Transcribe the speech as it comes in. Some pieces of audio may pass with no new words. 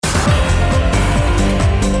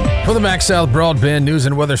For the MaxSouth Broadband News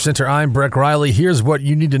and Weather Center, I'm Breck Riley. Here's what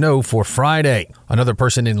you need to know for Friday. Another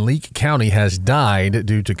person in Leake County has died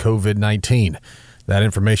due to COVID-19. That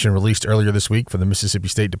information released earlier this week from the Mississippi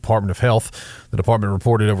State Department of Health. The department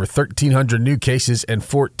reported over 1,300 new cases and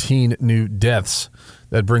 14 new deaths.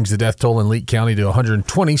 That brings the death toll in Leake County to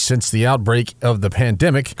 120 since the outbreak of the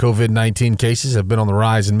pandemic. COVID-19 cases have been on the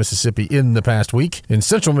rise in Mississippi in the past week. In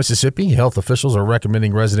central Mississippi, health officials are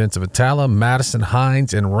recommending residents of Attala, Madison,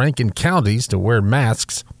 Hinds, and Rankin counties to wear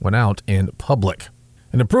masks when out in public.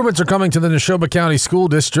 And improvements are coming to the Neshoba County School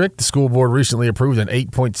District. The school board recently approved an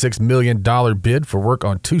 $8.6 million bid for work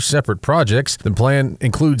on two separate projects. The plan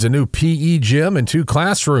includes a new PE gym and two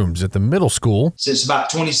classrooms at the middle school. Since about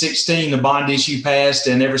 2016, the bond issue passed,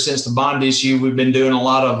 and ever since the bond issue, we've been doing a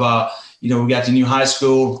lot of, we got the new high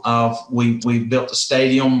school. We built the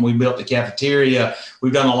stadium. We built the cafeteria.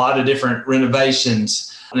 We've done a lot of different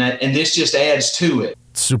renovations, and this just adds to it.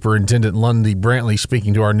 Superintendent Lundy Brantley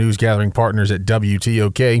speaking to our news gathering partners at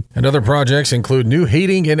WTOK. And other projects include new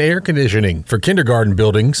heating and air conditioning for kindergarten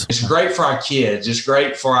buildings. It's great for our kids. It's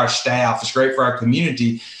great for our staff. It's great for our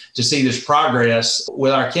community to see this progress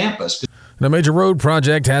with our campus. And a major road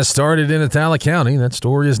project has started in Attala County. That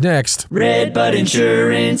story is next. Redbud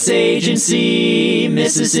Insurance Agency,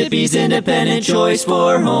 Mississippi's independent choice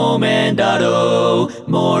for home and auto.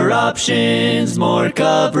 More options, more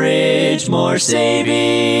coverage, more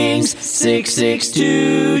savings.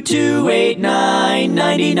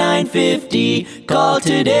 662-289-9950. Call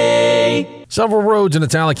today. Several roads in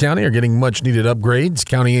Attala County are getting much-needed upgrades.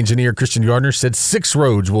 County Engineer Christian Gardner said 6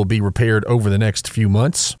 roads will be repaired over the next few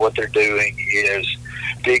months. What they're doing is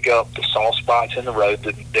dig up the soft spots in the road.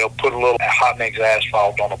 They'll put a little hot mix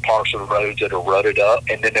asphalt on the parts of the roads that are rutted up,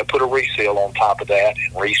 and then they'll put a reseal on top of that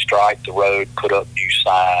and restripe the road, put up new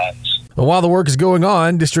signs. But while the work is going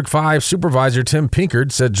on, District 5 Supervisor Tim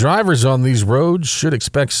Pinkard said drivers on these roads should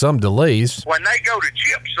expect some delays. When they go to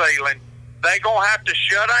chip sealing, they're going to have to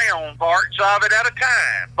shut down parts of it at a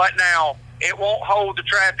time. But now, it won't hold the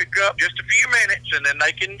traffic up just a few minutes, and then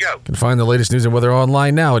they can go. You can find the latest news and weather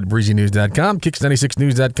online now at breezynews.com,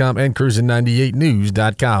 kicks96news.com, and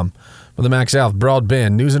cruisin98news.com. For the MaxSouth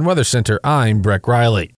Broadband News and Weather Center, I'm Breck Riley.